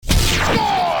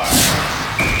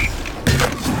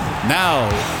Now,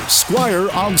 Squire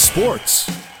on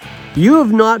Sports. You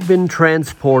have not been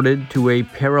transported to a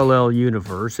parallel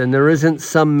universe, and there isn't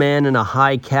some man in a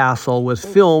high castle with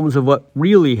films of what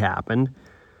really happened.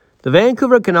 The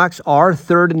Vancouver Canucks are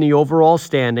third in the overall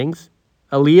standings.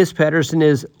 Elias Pettersson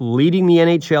is leading the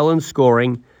NHL in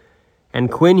scoring, and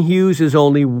Quinn Hughes is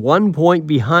only 1 point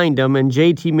behind him, and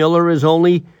JT Miller is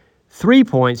only 3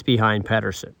 points behind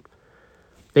Pettersson.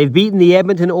 They've beaten the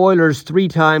Edmonton Oilers 3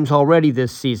 times already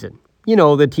this season. You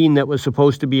know, the team that was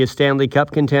supposed to be a Stanley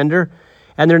Cup contender,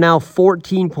 and they're now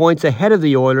 14 points ahead of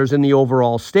the Oilers in the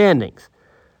overall standings.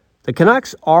 The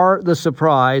Canucks are the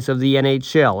surprise of the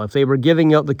NHL. If they were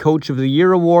giving out the Coach of the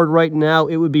Year award right now,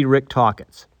 it would be Rick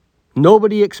Tocchet's.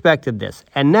 Nobody expected this,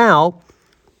 and now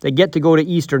they get to go to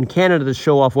Eastern Canada to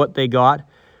show off what they got,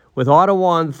 with Ottawa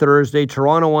on Thursday,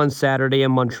 Toronto on Saturday,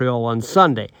 and Montreal on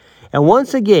Sunday. And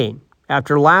once again,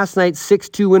 after last night's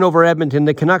 6-2 win over Edmonton,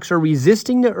 the Canucks are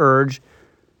resisting the urge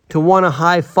to want to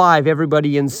high-five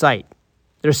everybody in sight.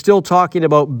 They're still talking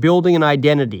about building an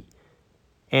identity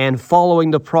and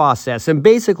following the process and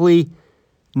basically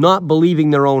not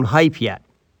believing their own hype yet.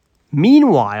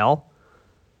 Meanwhile,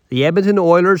 the Edmonton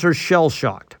Oilers are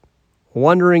shell-shocked,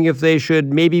 wondering if they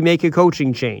should maybe make a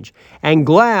coaching change, and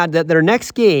glad that their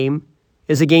next game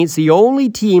is against the only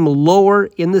team lower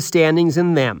in the standings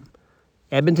than them.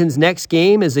 Edmonton's next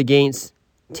game is against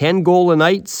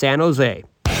 10-goal-a-night San Jose.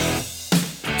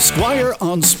 Squire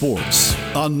on Sports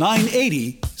on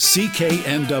 980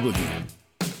 CKNW.